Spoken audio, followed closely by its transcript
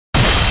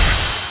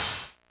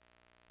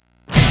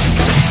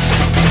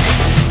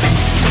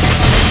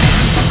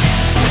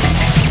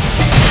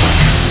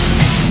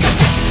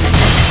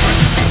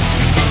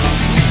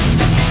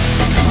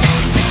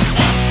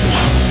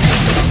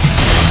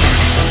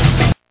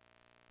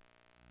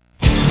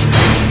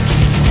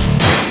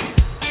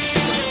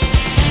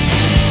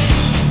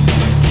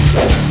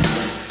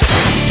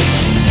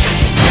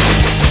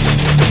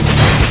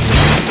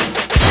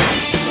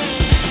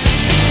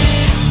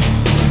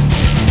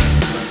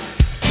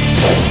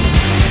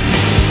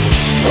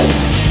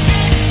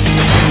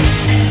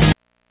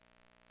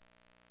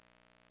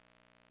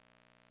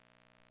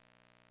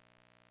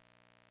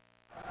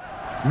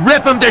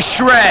Rip him to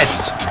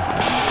shreds!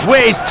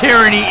 Way's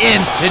tyranny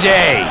ends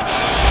today!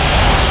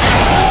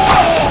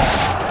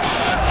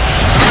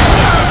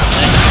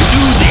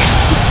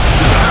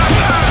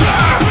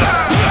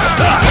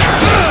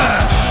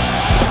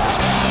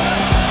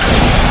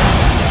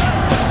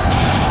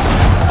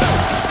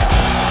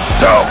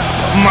 So,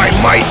 my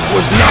might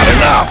was not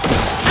enough.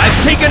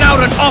 I've taken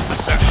out an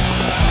officer!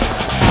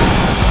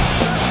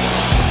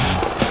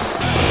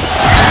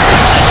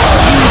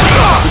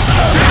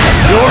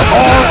 You're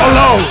all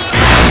alone.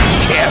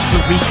 Care to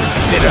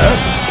reconsider?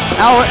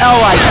 Our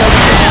allies shall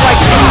be strike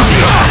through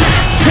this.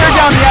 Tear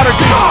down the outer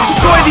gates,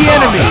 destroy the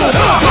enemy!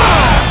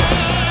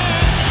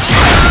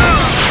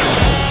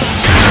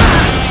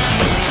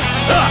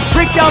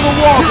 Break down the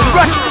walls and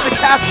rush into the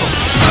castle!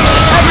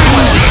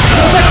 Everyone,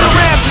 protect the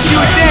ramps as you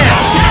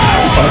advance!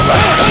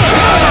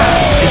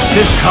 Is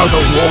this how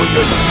the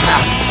warrior's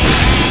path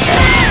is to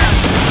end?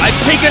 I've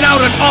taken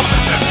out an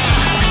officer!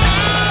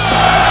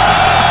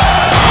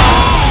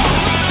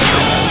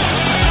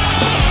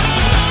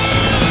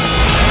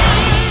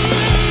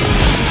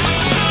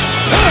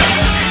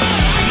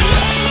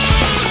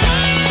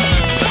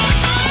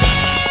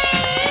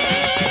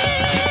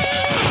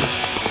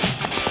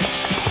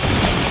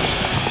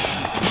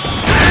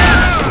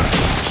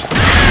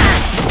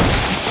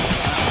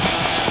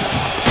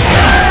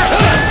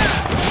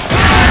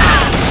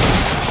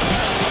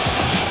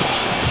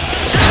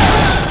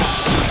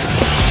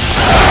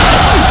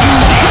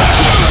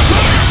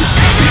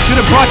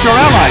 Brought your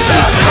allies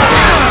with you.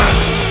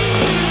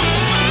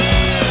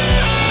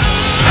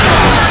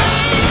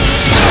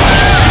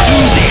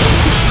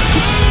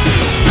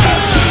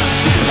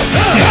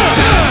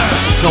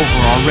 It's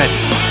over already.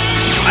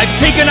 I've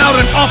taken out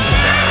an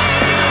officer!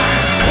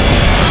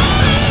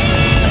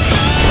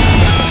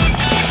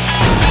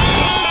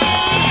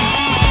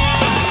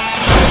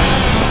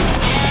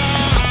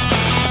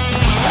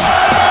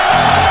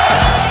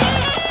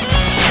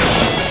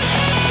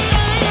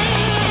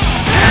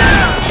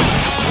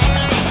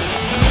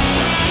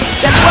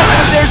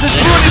 There's this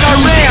ruining our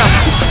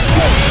rams!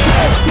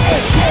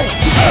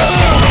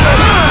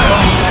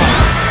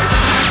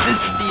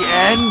 Is this the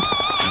end?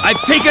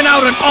 I've taken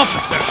out an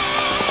officer!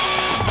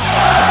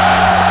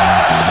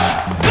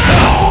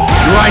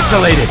 You're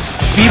isolated.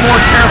 Be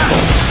more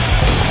careful.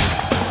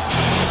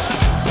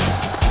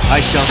 I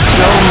shall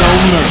show no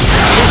mercy.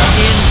 It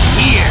ends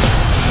here.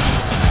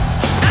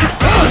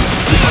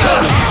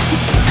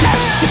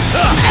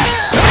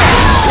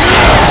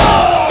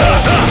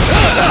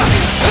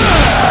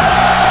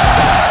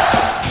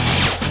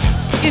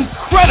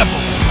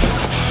 Incredible!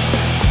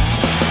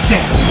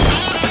 Damn,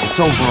 it's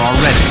over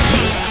already.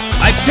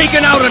 I've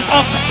taken out an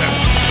officer!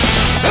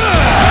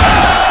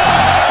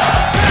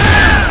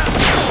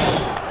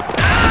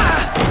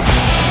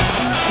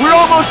 We're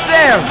almost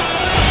there!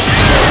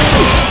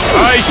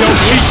 I shall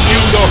teach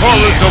you the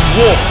horrors of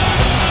war.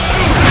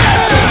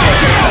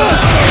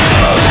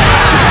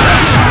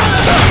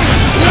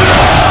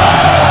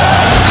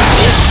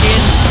 It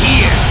ends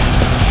here.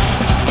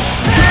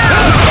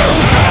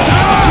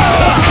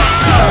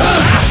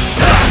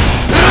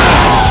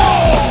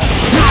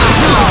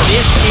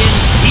 This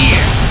ends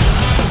here.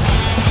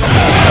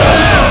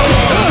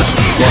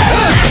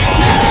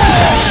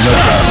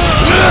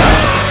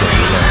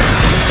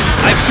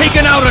 I've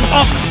taken out an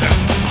officer.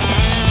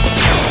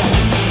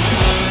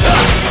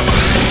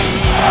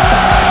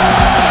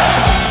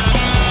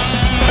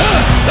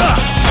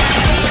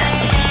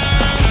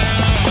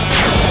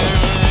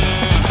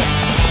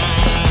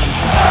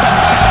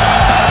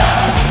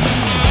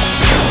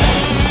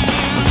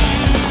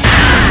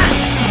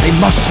 They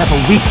must have a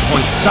weak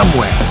point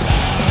somewhere.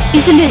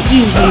 Isn't it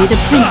usually the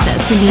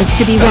princess who needs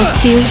to be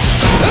rescued?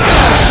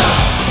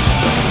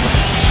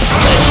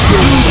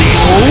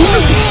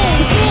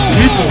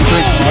 People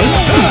think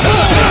it's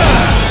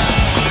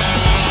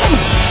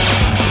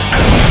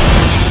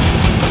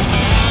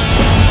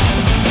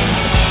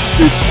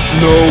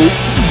no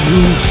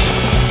use.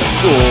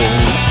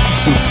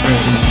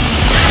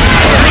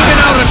 Taken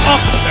out an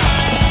officer.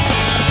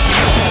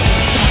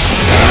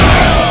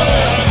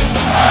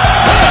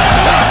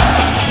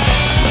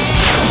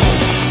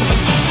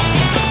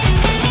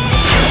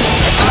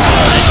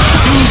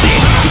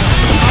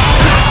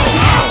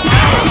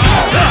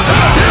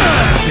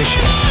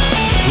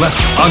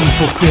 Left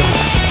unfulfilled.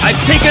 I've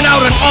taken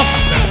out an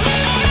officer!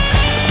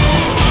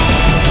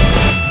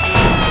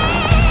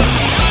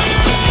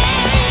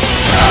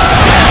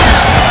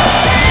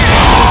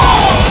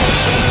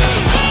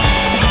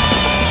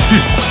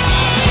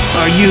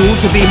 Are you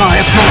to be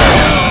my opponent?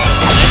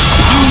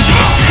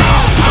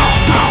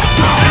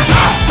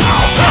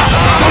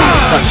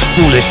 Such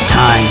foolish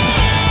times.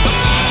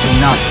 Do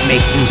not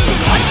make use of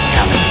my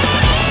talents.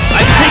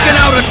 I've taken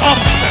out an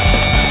officer!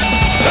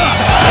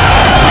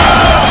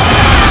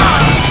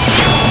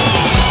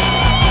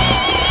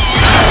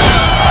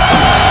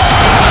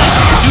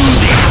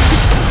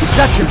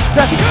 Such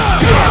impressive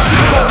skill!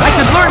 I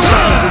could learn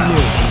something from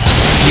you!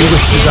 Do you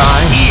wish to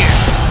die? Here!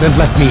 Then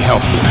let me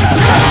help you.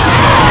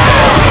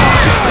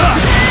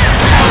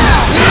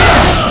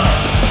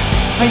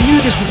 I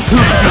knew this would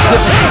prove to be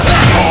difficult.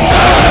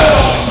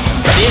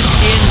 This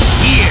ends